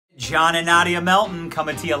John and Nadya Melton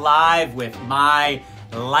coming to you live with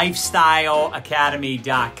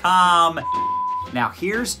MyLifestyleAcademy.com. Now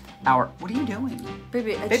here's our, what are you doing?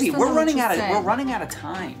 Baby, we're running out of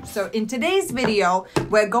time. So in today's video,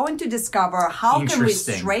 we're going to discover how can we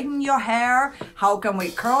straighten your hair, how can we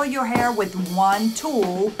curl your hair with one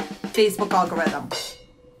tool, Facebook algorithm.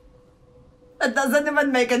 That doesn't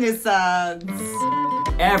even make any sense.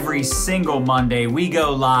 Every single Monday we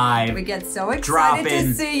go live. We get so excited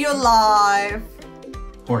to see you live.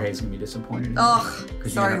 Jorge's gonna be disappointed. Oh,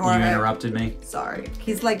 sorry, Jorge. You interrupted me. Sorry.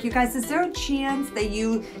 He's like, you guys, is there a chance that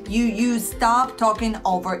you stop talking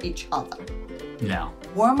over each other? No.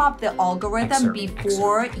 Warm up the algorithm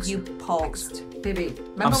before you post. Baby,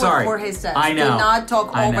 remember what Jorge said? I know. Do not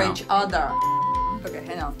talk over each other. Okay,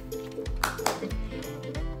 hang on.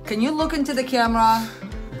 Can you look into the camera?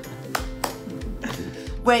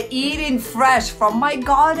 We're eating fresh from my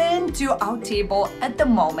garden to our table at the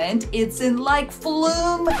moment. It's in like full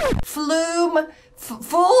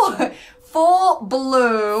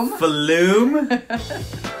bloom. Bloom?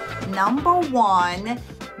 Number one,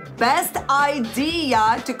 best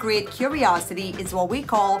idea to create curiosity is what we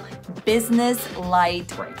call business light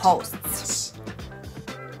posts.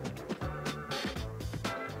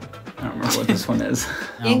 I don't remember what this one is.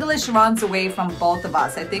 No. English runs away from both of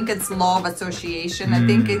us. I think it's law of association. I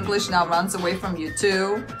think English now runs away from you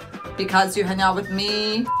too, because you hang out with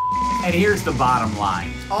me. And here's the bottom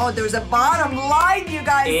line. Oh, there's a bottom line, you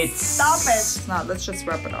guys. Stop it. It's not. Let's just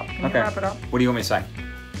wrap it up. Can you wrap it up? What do you want me to say?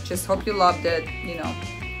 Just hope you loved it. You know,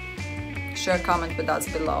 share a comment with us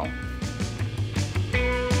below.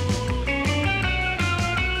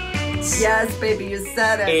 Yes, baby, you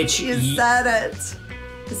said it. You said it.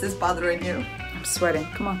 Is this bothering you? I'm sweating.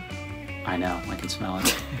 Come on. I know. I can smell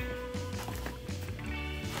it.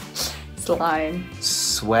 Slime.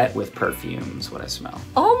 Sweat with perfume is what I smell.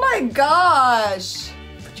 Oh my gosh.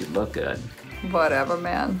 But you look good. Whatever,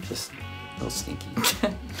 man. Just a little stinky.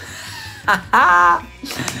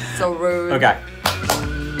 So rude. Okay.